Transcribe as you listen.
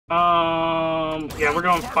Yeah, we're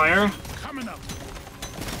going fire.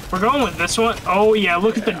 We're going with this one. Oh yeah,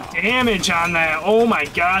 look at the damage on that. Oh my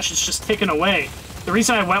gosh, it's just ticking away. The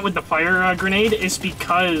reason I went with the fire grenade is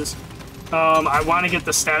because I want to get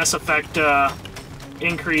the status effect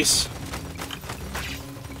increase.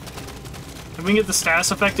 If we can get the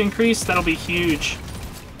status effect increase, that'll be huge.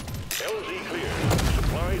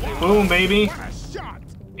 Boom, baby.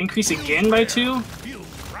 Increase again by 2?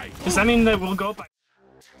 Does that mean that we'll go up by...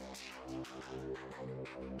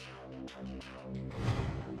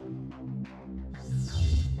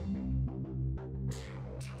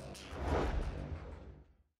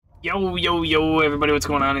 Yo, everybody, what's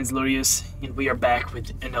going on? It's Lodious, and we are back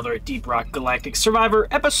with another Deep Rock Galactic Survivor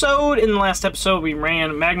episode. In the last episode, we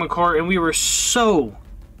ran Magma Core, and we were so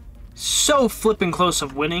flipping close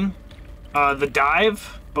of winning the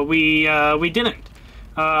dive, but we didn't.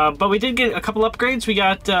 But we did get a couple upgrades. We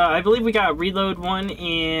got, I believe we got Reload 1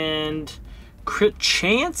 and Crit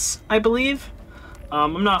Chance, I believe.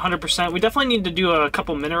 I'm not 100%. We definitely need to do a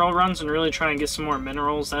couple mineral runs and really try and get some more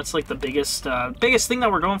minerals. That's like the biggest thing that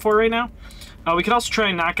we're going for right now. We could also try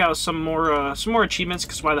and knock out some more achievements,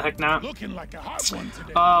 because why the heck not? Looking like a hot one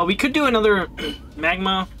today. We could do another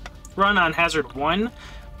magma run on Hazard 1,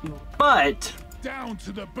 but down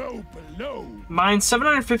to the bow below. Mine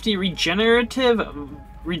 750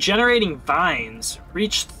 regenerating vines.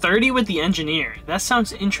 Reach 30 with the engineer. That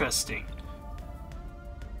sounds interesting.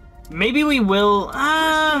 Maybe we will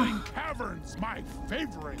Caverns, my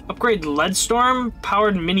favorite. Upgrade Leadstorm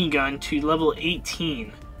powered minigun to level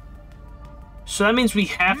 18. So that means we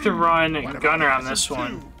have to run Gunner on this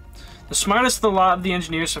one. The smartest of the lot of the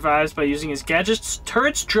engineer survives by using his gadgets,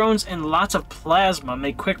 turrets, drones, and lots of plasma.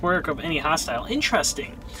 Make quick work of any hostile.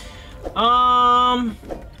 Interesting.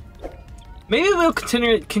 Maybe we'll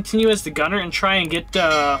continue as the Gunner and try and get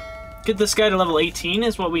this guy to level 18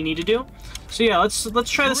 is what we need to do. So yeah, let's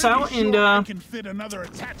try this out and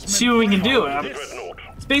see what we can do.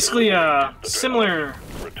 It's basically a similar.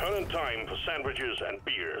 Return in time for sandwiches and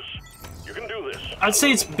beers. You can do this. I'd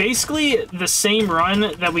say it's basically the same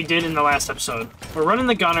run that we did in the last episode. We're running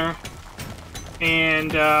the Gunner,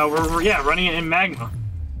 and we're running it in magma.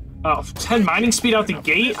 10 mining speed out the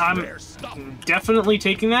gate. I'm definitely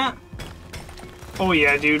taking that. Oh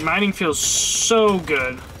yeah, dude, mining feels so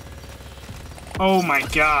good. Oh my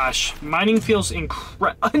gosh, mining feels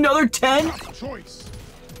incredible. Another 10?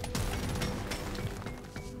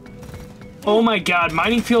 Oh my god,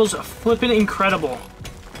 mining feels flippin' incredible.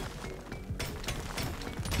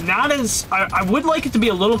 Not as... I would like it to be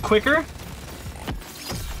a little quicker,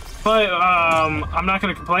 but I'm not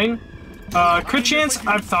gonna complain. Crit Chance,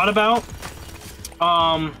 I've thought about.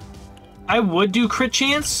 I would do Crit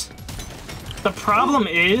Chance. The problem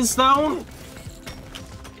is, though,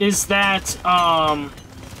 is that,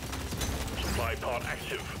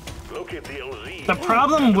 the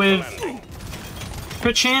problem with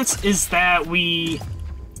Crit Chance is that we...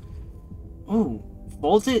 Ooh,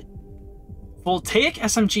 Voltaic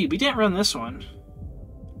SMG. We didn't run this one.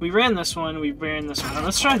 We ran this one, we ran this one. Now,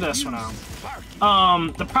 let's try this one out.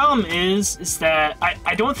 The problem is that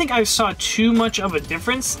I don't think I saw too much of a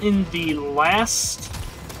difference in the last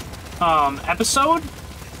episode.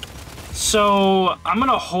 So I'm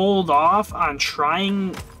gonna hold off on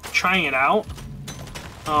trying it out.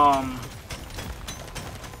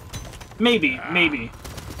 Maybe.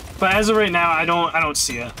 But as of right now, I don't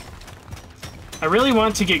see it. I really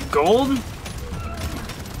want to get gold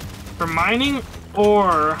for mining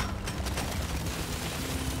or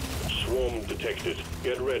swarm detected.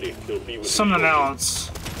 Get ready. They'll be with something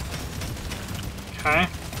else. Okay.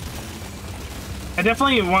 I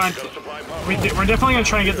definitely want... We're definitely going to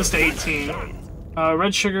try and get this to 18.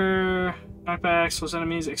 Red sugar, knockback, slows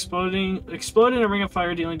enemies, explode in a ring of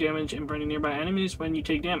fire, dealing damage and burning nearby enemies when you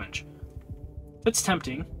take damage. That's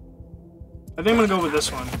tempting. I think I'm going to go with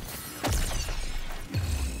this one.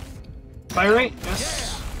 Fire rate?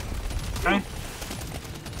 Yes. Okay.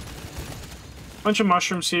 Bunch of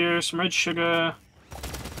mushrooms here, some red sugar.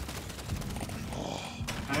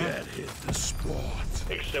 Okay. That hit the spot.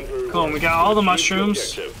 Cool, and we got all the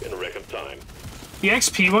mushrooms. The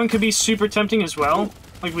XP one could be super tempting as well,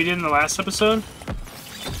 like we did in the last episode.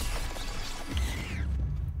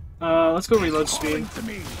 Let's go reload speed.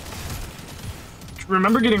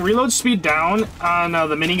 Remember, getting reload speed down on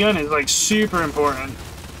the minigun is like super important.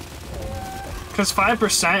 Because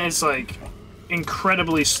 5% is like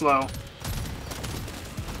incredibly slow.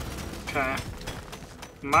 Okay.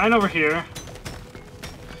 Mine over here.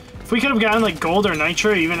 If we could have gotten like gold or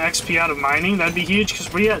nitro, or even XP out of mining, that'd be huge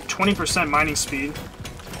because we had 20% mining speed.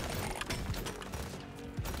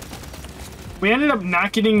 We ended up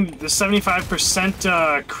not getting the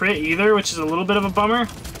 75% crit either, which is a little bit of a bummer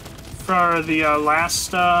for the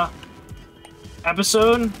last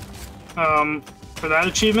episode. For that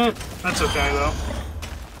achievement. That's okay, though.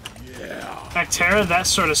 Actera, that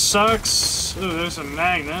sort of sucks. Ooh, there's a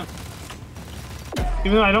magnet.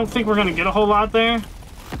 Even though I don't think we're gonna get a whole lot there.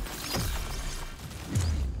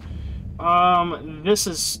 This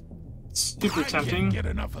is super tempting. Get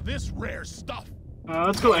enough of this rare stuff.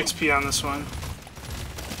 Let's go XP on this one.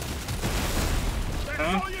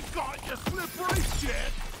 Okay. All you got, you slippery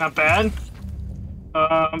shit. Not bad.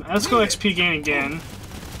 Let's go XP gain again.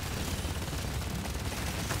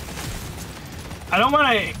 I don't want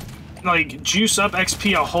to, like, juice up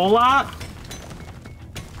XP a whole lot.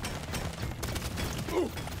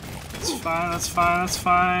 That's fine, that's fine, that's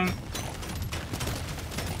fine.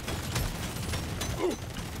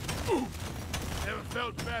 Never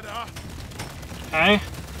felt better. Okay.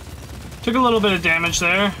 Took a little bit of damage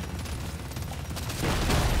there. I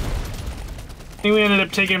think we ended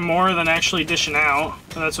up taking more than actually dishing out,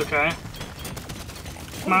 but that's okay.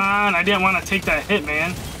 Come on, I didn't want to take that hit,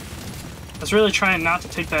 man. I was really trying not to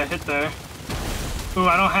take that hit there. Ooh,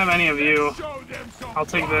 I don't have any of you. I'll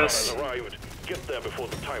take this. Get there before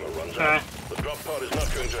the timer runs Okay. out. The drop pod is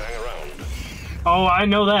not going to hang around. Oh, I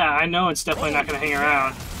know that. I know it's definitely not going to hang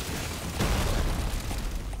around.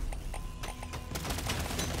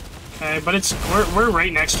 Okay, but it's we're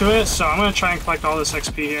right next to it, so I'm going to try and collect all this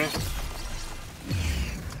XP here.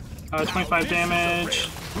 25 damage.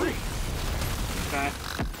 Okay.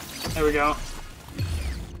 There we go.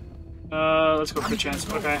 Let's go for a chance.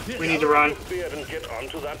 Okay, we need to run. And get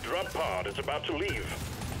onto that drop pod. It's about to leave.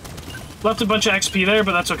 Left a bunch of XP there,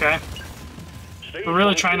 but that's okay. We're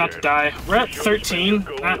really trying not to die. We're at 13.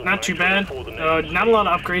 Not too bad. Not a lot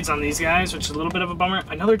of upgrades on these guys, which is a little bit of a bummer.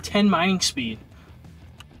 Another 10 mining speed.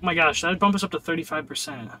 Oh my gosh, that'd bump us up to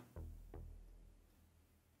 35%.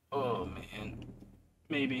 Oh man.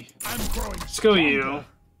 Maybe. Let's go you.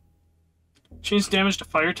 Change damage to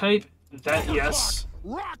fire type. That, yes.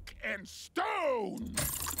 Rock and stone.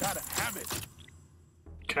 Gotta have it.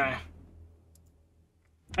 Okay.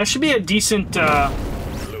 That should be a decent,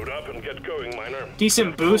 Load up and get going, miner.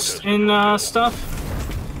 decent boost in,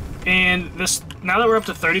 stuff. And this, now that we're up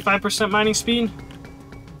to 35% mining speed.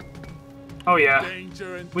 Oh yeah.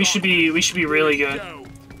 We should be really good.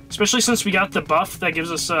 Especially since we got the buff that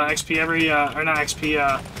gives us, XP every, or not XP,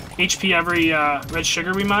 HP every, red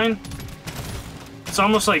sugar we mine. It's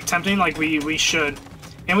almost like tempting, like we should.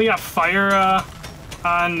 And we got fire,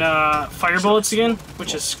 on, fire bullets again,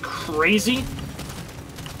 which is crazy.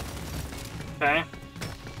 Okay.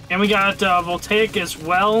 And we got, voltaic as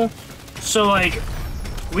well. So, like,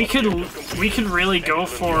 we could really go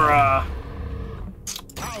for, I'll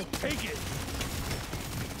take it.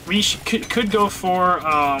 we could go for,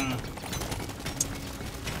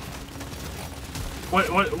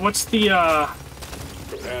 what's the,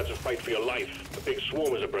 Prepare to fight for your life. A big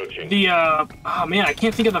swarm is approaching. the, oh man, I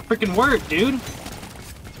can't think of the freaking word, dude.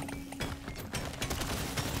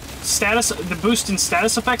 Status, the boost in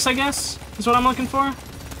status effects, I guess, is what I'm looking for.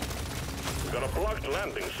 We've got a blocked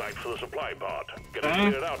landing site for the supply pod. Get Okay. it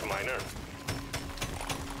cleared out, miner.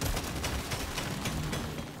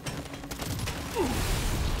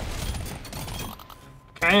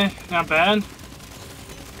 Okay, not bad.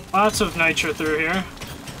 Lots of nitro through here.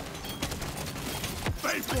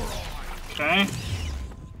 Okay.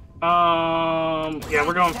 Yeah,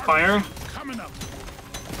 we're going fire. Coming up.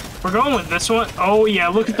 We're going with this one. Oh yeah,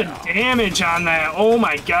 look at the damage on that. Oh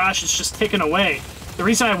my gosh, it's just ticking away. The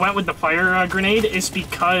reason I went with the fire grenade is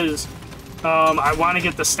because I want to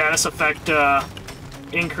get the status effect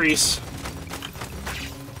increase.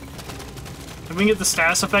 If we can get the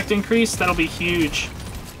status effect increase, that'll be huge.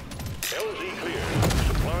 LZ clear.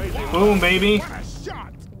 Supplies in. Boom, baby. What a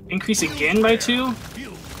shot. Increase again by 2?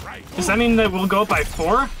 Feels right. Does that mean that we'll go up by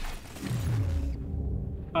 4?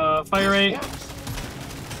 Fire rate.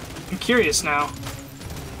 I'm curious now.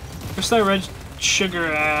 Where's that red sugar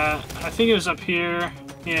at? I think it was up here.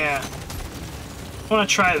 Yeah. I want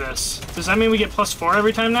to try this. Does that mean we get +4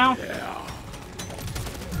 every time now? Yeah.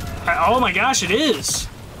 Oh my gosh, it is!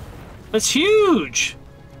 That's huge!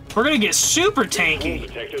 We're gonna get super tanky.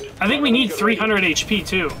 Detected. I think we need 300 HP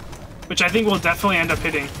too, which I think we'll definitely end up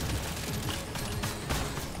hitting.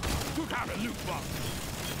 Took out a loot box.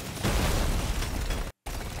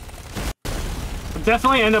 We'll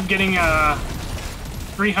definitely end up getting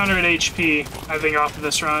 300 HP, I think, off of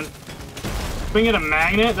this run. If we can get a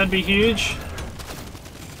magnet, that'd be huge.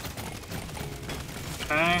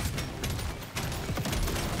 Okay.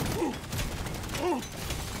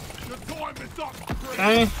 The time is up.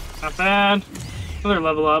 Okay. Not bad. Another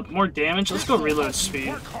level up. More damage. Let's go reload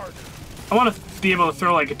speed. I want to be able to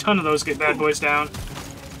throw like a ton of those bad boys down.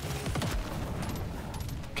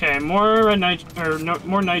 Okay, more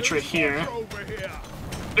more nitro here.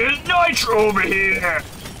 There's nitro over here!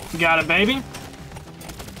 Got it, baby.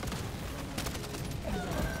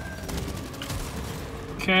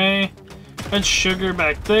 Okay. Red sugar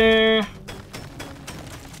back there.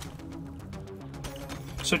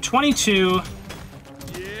 So 22.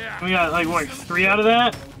 We got like what, 3 out of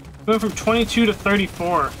that? We went from 22 to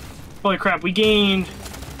 34. Holy crap, we gained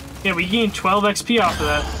 12 XP off of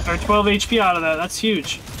that. Or 12 HP out of that. That's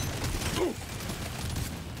huge.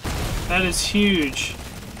 That is huge.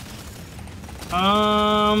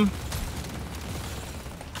 I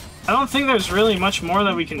don't think there's really much more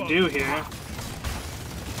that we can do here.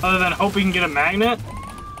 Other than hope we can get a magnet.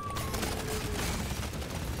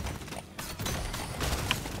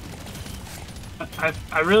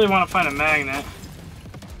 I really want to find a magnet.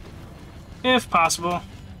 If possible.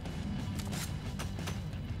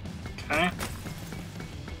 Okay.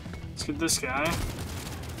 Let's get this guy.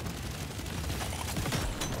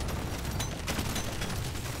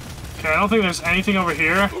 Okay, I don't think there's anything over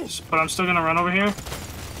here, but I'm still gonna run over here.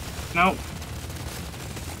 Nope.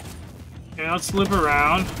 Okay, let's loop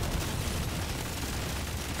around.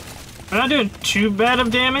 We're not doing too bad of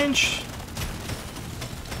damage.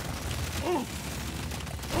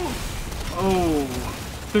 Oh,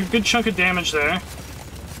 a good chunk of damage there.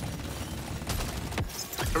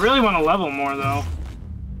 I really want to level more though.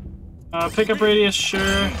 Pickup radius,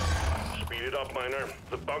 sure. Speed it up, miner.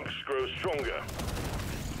 The bunks grow stronger.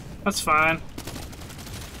 That's fine.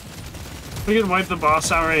 We could wipe the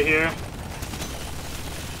boss out right here.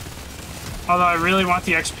 Although I really want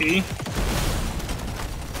the XP.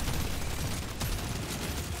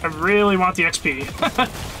 I really want the XP.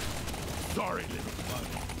 Sorry, little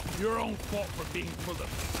buddy. Your own fault for being full of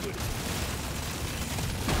good.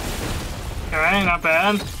 Okay, not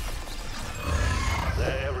bad.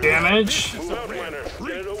 Damage. Move out, miner.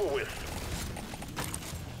 Get it over with.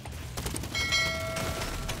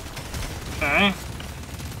 Okay.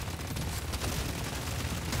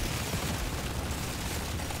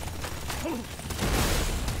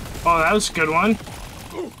 Oh, that was a good one.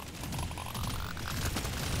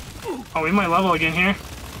 Oh, we might level again here.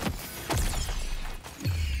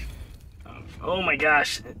 Oh my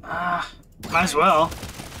gosh. Might as well.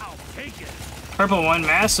 I'll take it. Purple one,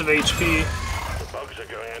 massive HP. The bugs are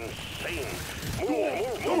going insane.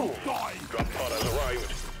 Move. Drop pod has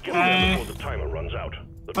arrived. Get there before the timer runs out.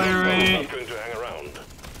 The Fire bugs are rate. not going to hang around.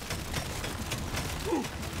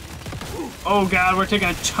 Oh god, we're taking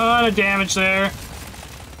a ton of damage there.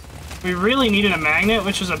 We really needed a magnet,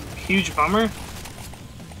 which is a huge bummer.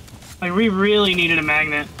 Like, we really needed a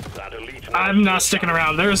magnet. That elite I'm not sticking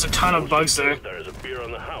around. There's a ton of bugs there. There is a beer on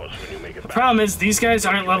the house when you make it The back. problem is, these guys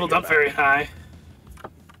aren't leveled up very high.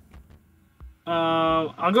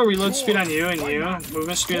 I'll go reload speed on you and you.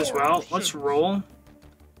 Movement speed as well. Let's roll.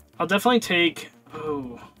 I'll definitely take...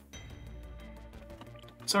 Oh.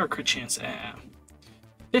 What's our crit chance at?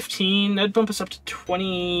 15. That'd bump us up to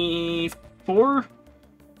 24?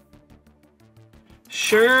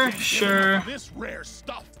 Sure. This rare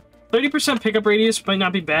stuff. 30% pickup radius might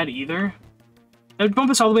not be bad either. That'd bump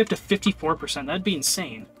us all the way up to 54%. That'd be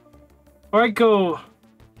insane. Or I'd go...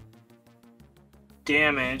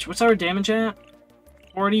 Damage. What's our damage at?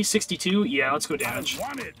 40, 62? Yeah, let's go damage. I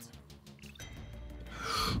want it.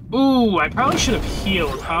 Ooh, I probably should have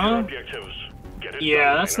healed, huh? Objectives. Get it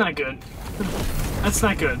Yeah, done, that's miner. not good. That's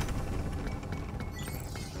not good.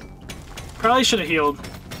 Probably should have healed.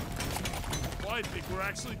 Well, I think we're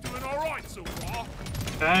actually doing all right so far.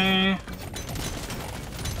 Okay.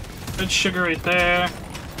 Good sugar right there.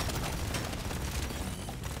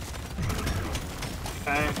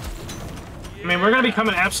 Okay. I mean, we're gonna become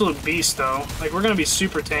an absolute beast, though. Like, we're gonna be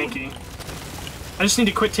super tanky. I just need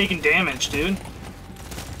to quit taking damage, dude.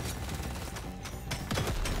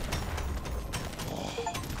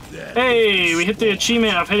 Hey, we hit the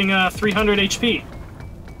achievement of hitting 300 HP.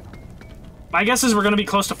 My guess is we're gonna be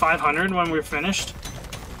close to 500 when we're finished.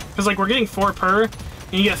 Because, like, we're getting 4 per,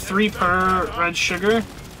 and you get 3 per red sugar.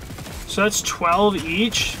 So that's 12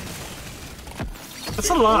 each. That's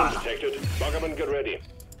a lot. Detected. Buggerman, get ready.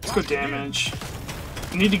 Let's go damage.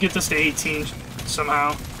 We need to get this to 18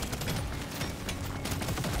 somehow.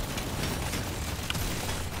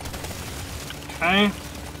 Okay.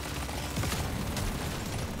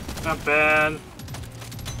 Not bad.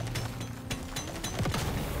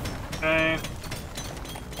 Okay.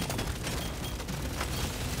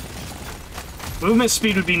 Movement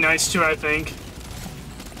speed would be nice too, I think.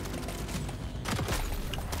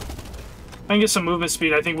 I can get some movement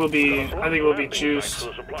speed. I think we'll be juiced. To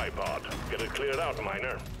the supply pod. Get it cleared out,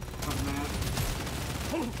 miner.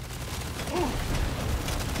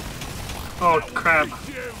 Oh crap.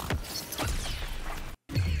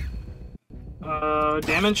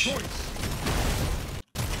 Damage.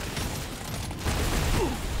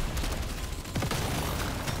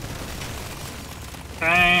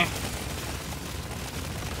 Okay.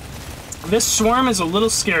 This swarm is a little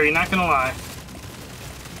scary, not gonna lie.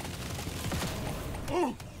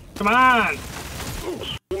 Come on!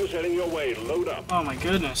 Swarm's heading your way. Load up. Oh my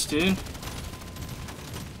goodness, dude.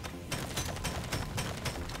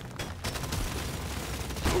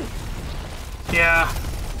 Yeah.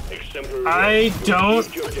 I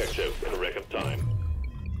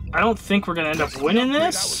don't think we're gonna end up winning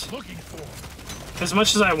this as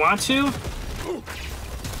much as I want to.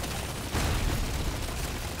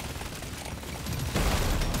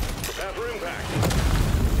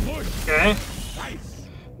 Okay.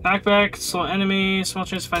 Knockback, slow enemy, small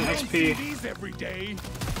chance to find XP.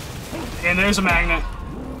 And there's a magnet.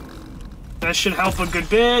 That should help a good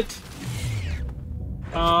bit.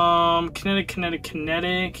 Kinetic.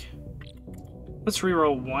 Let's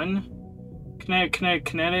reroll one.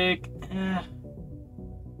 Kinetic.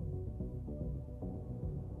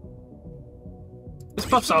 This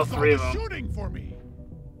buffs all three of them.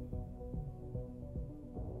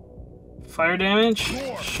 Fire damage?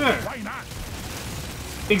 Sure.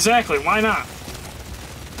 Exactly, why not?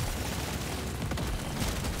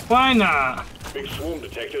 Why not? Big swarm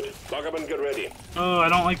detected. Lock up and get ready. Oh, I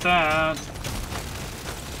don't like that.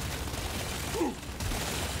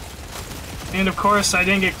 And of course, I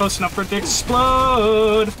didn't get close enough for it to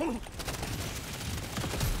explode.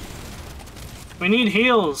 We need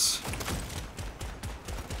heals.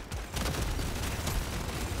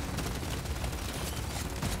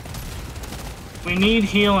 We need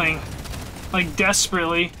healing. Like,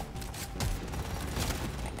 desperately.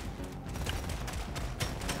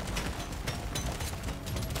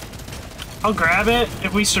 I'll grab it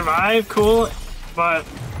if we survive, cool. But,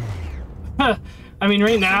 I mean,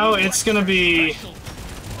 right now, it's gonna be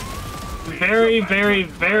very, very,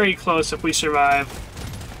 very close if we survive.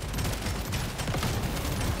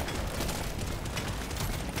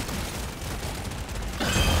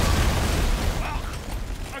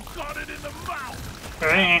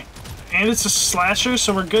 Alright, and it's a slasher,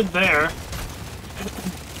 so we're good there.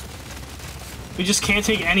 We just can't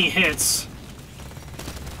take any hits.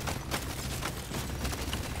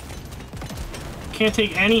 Can't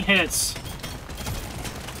take any hits.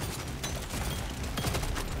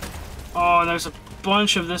 Oh, there's a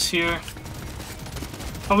bunch of this here.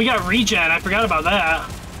 Oh, we got regen. I forgot about that.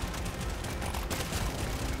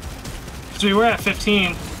 Because we were at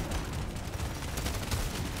 15.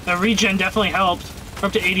 The regen definitely helped. We're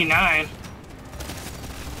up to 89.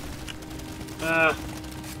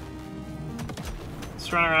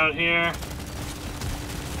 Let's run around here.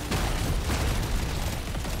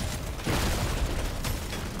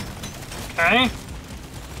 Okay.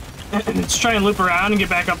 Let's try and loop around and get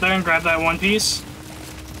back up there and grab that one piece.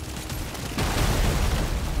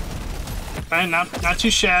 Okay, not too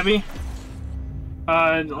shabby.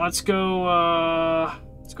 Let's go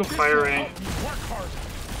fire ray.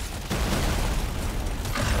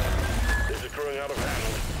 Out of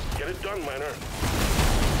hand. Get it done, miner.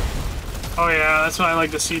 Oh yeah, that's what I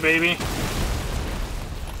like to see, baby.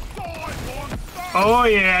 Oh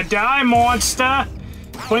yeah, die monster!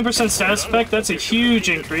 20% status effect, that's a huge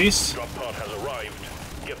increase. Drop pod has arrived.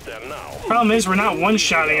 Get there now. Problem is, we're not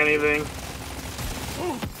one-shotting anything.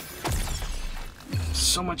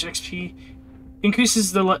 So much XP.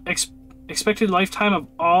 Increases the expected lifetime of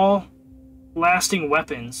all lasting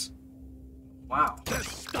weapons. Wow.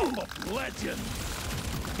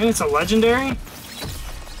 And it's a legendary?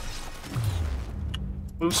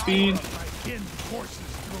 Move speed.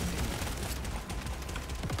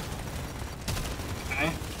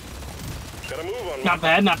 Okay. Not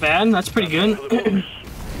bad, not bad. That's pretty good.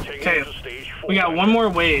 Okay, we got one more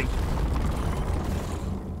wave.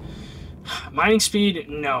 Mining speed,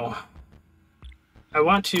 no. I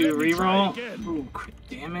want to reroll. Ooh, crit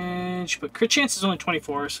damage, but crit chance is only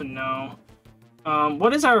 24, so no.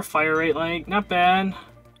 What is our fire rate like? Not bad.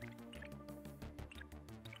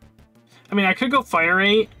 I mean, I could go fire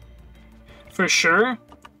rate for sure.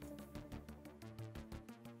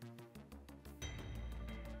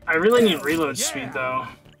 I really need reload speed though.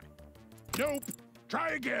 Nope.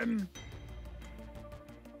 Try again.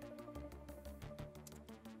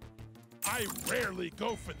 I rarely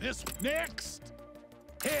go for this. Next.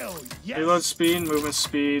 Hell yes. Reload speed, movement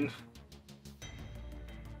speed.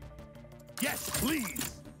 Yes,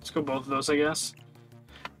 please. Let's Let's go both of those, I guess.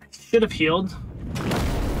 Should have healed.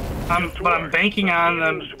 But I'm banking on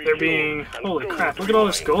them. They're being... Holy crap, look at all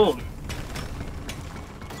this gold.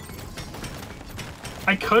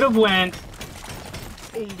 I could have went...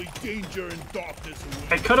 Only danger and darkness away.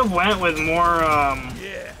 I could have went with more,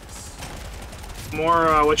 Yes. more,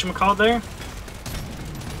 whatchamacallit there?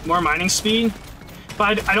 More mining speed.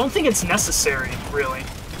 But I don't think it's necessary, really.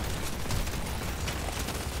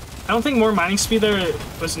 I don't think more mining speed there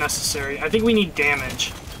was necessary. I think we need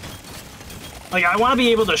damage. Like, I want to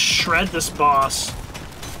be able to shred this boss,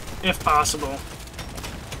 if possible.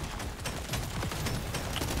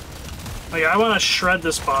 Like, I want to shred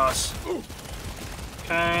this boss.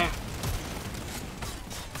 Okay.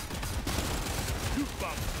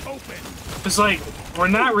 It's like, we're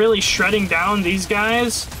not really shredding down these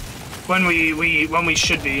guys when we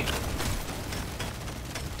should be.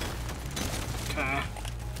 Okay.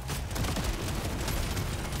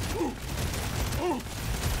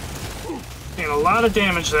 Getting a lot of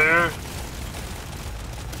damage there.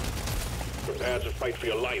 Prepare to fight for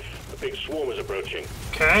your life. A big swarm is approaching.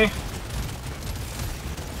 Okay.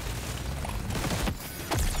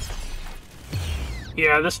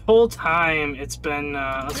 Yeah, this whole time it's been,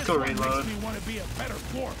 let's go reload.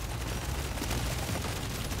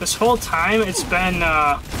 This whole time it's been,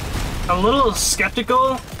 a little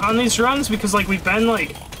skeptical on these runs because, like, we've been,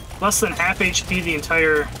 like, less than half HP the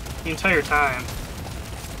entire time.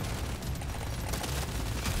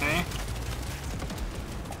 Okay.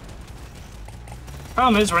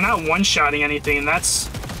 Problem is, we're not one-shotting anything, and that's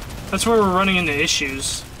where we're running into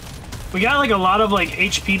issues. We got, like, a lot of, like,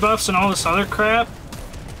 HP buffs and all this other crap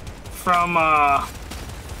from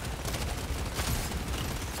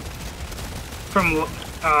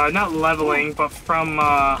not leveling, but from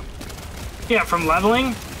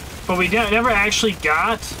leveling, but we never actually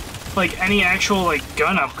got, like, any actual, like,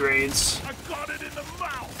 gun upgrades. I got it in the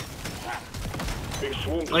mouth. Big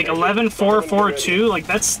swarm Like, detected. 11-4-4-2, like,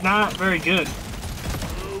 that's not very good.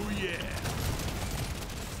 Oh yeah.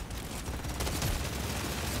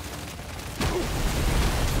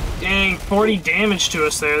 Dang, 40 damage to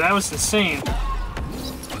us there, that was insane.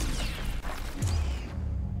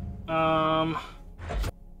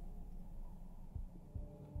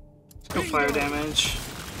 Let's go fire damage.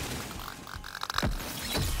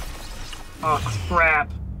 Oh,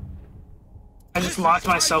 crap. I just locked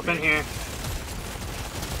myself in here.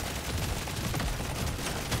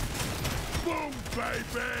 Boom,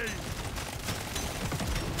 baby.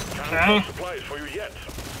 Can't Okay. drop supplies for you yet.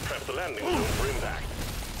 Prep the landing zone for impact.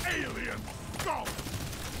 Alien. Go.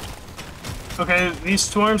 Okay, these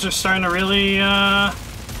swarms are starting to really,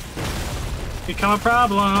 become a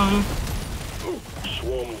problem.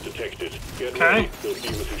 Swarm detected. Get Okay. ready. They'll be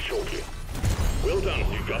with you shortly. Well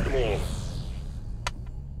done. You got them all.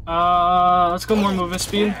 Let's go more movement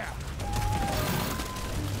speed.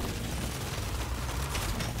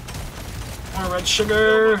 More red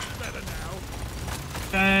sugar. Better now.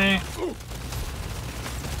 Okay.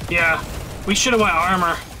 Yeah, we should have went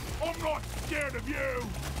armor. I'm not scared of you.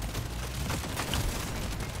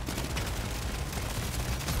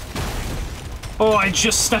 Oh, I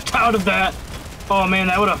just stepped out of that. Oh man,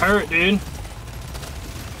 that would have hurt, dude.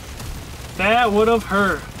 That would have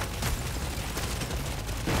hurt.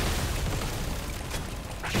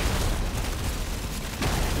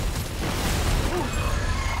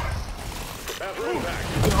 After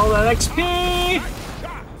impact. Get all that XP.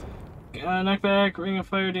 Knockback, ring of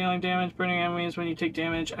fire, dealing damage, burning enemies when you take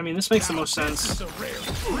damage. I mean, this makes the most sense. It's a rare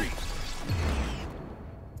treat.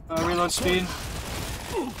 Reload speed.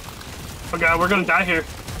 Oh god, we're gonna die here.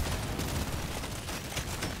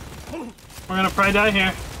 We're gonna probably die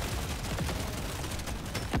here.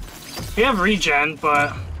 We have regen,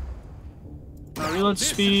 but... reload This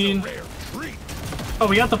speed. is a rare treat. Oh,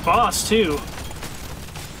 we got the boss, too.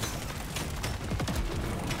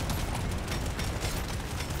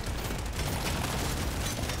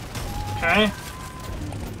 Okay.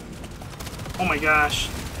 Oh my gosh.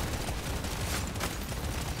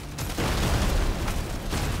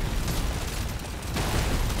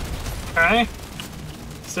 Okay.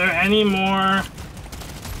 Is there any more...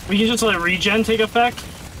 We can just let regen take effect?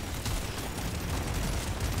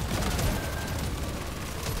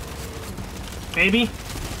 Maybe?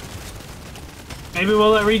 Maybe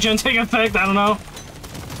we'll let regen take effect, I don't know.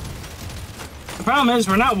 The problem is,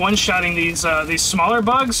 we're not one-shotting these smaller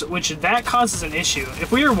bugs, which that causes an issue.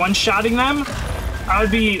 If we were one-shotting them, I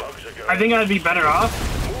think I'd be better off,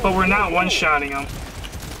 but we're not one-shotting them,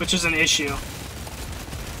 which is an issue.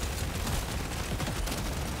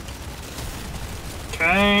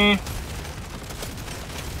 Okay.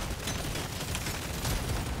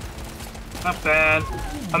 Not bad.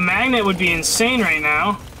 A magnet would be insane right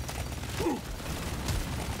now.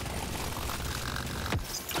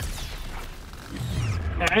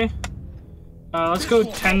 Okay. Let's go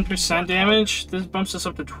 10% damage. This bumps us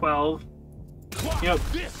up to 12. Yep.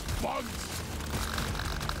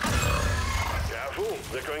 Careful,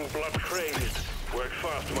 they're going blood crazed. Work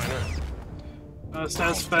fast, miner.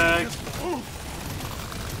 Stats back.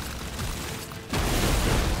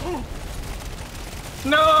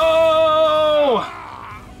 No!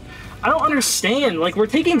 I don't understand. Like, we're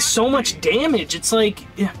taking so much damage. It's like,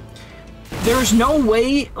 there's no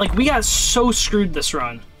way. Like, we got so screwed this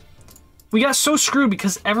run. We got so screwed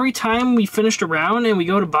because every time we finished a round and we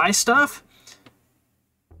go to buy stuff,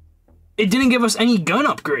 it didn't give us any gun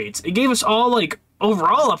upgrades. It gave us all, like,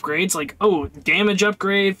 overall upgrades. Like, oh, damage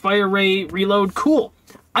upgrade, fire rate, reload, cool.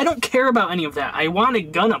 I don't care about any of that. I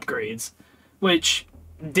wanted gun upgrades, which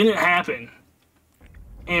didn't happen.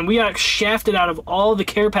 And we got shafted out of all the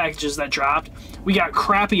care packages that dropped. We got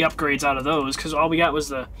crappy upgrades out of those because all we got was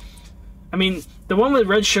the... I mean, the one with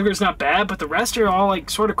red sugar is not bad, but the rest are all, like,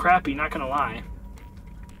 sort of crappy, not gonna lie.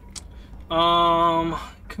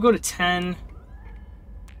 Could go to 10.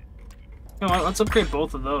 You know what, let's upgrade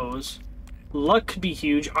both of those. Luck could be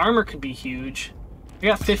huge. Armor could be huge. I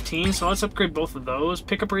got 15, so let's upgrade both of those.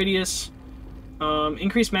 Pickup radius.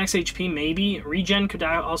 Increase max HP, maybe. Regen could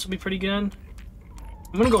also be pretty good.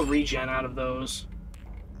 I'm gonna go regen out of those.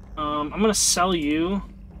 I'm gonna sell you.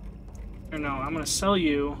 Or no, I'm gonna sell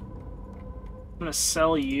you. I'm gonna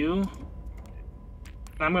sell you. And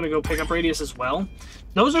I'm gonna go pick up radius as well.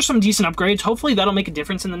 Those are some decent upgrades. Hopefully that'll make a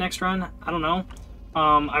difference in the next run. I don't know.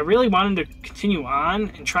 I really wanted to continue on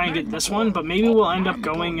and try and get this one, but maybe we'll end up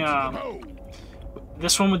going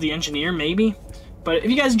this one with the engineer, maybe. But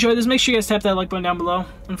if you guys enjoyed this, make sure you guys tap that like button down below.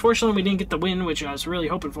 Unfortunately, we didn't get the win, which I was really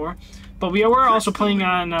hoping for. But we were also playing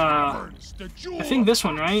on, I think this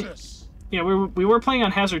one, right? Yeah, we were playing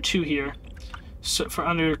on Hazard 2 here. So for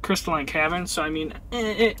under Crystalline Cavern, so I mean,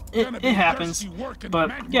 it happens.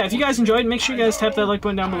 But yeah, if you guys enjoyed, make sure you guys tap that like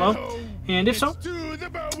button down below. And if so,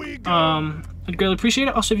 I'd greatly appreciate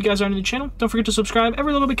it. Also, if you guys are new to the channel, don't forget to subscribe.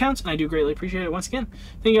 Every little bit counts, and I do greatly appreciate it once again.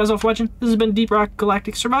 Thank you guys all for watching. This has been Deep Rock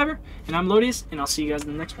Galactic Survivor, and I'm Lodious, and I'll see you guys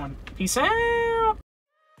in the next one. Peace out!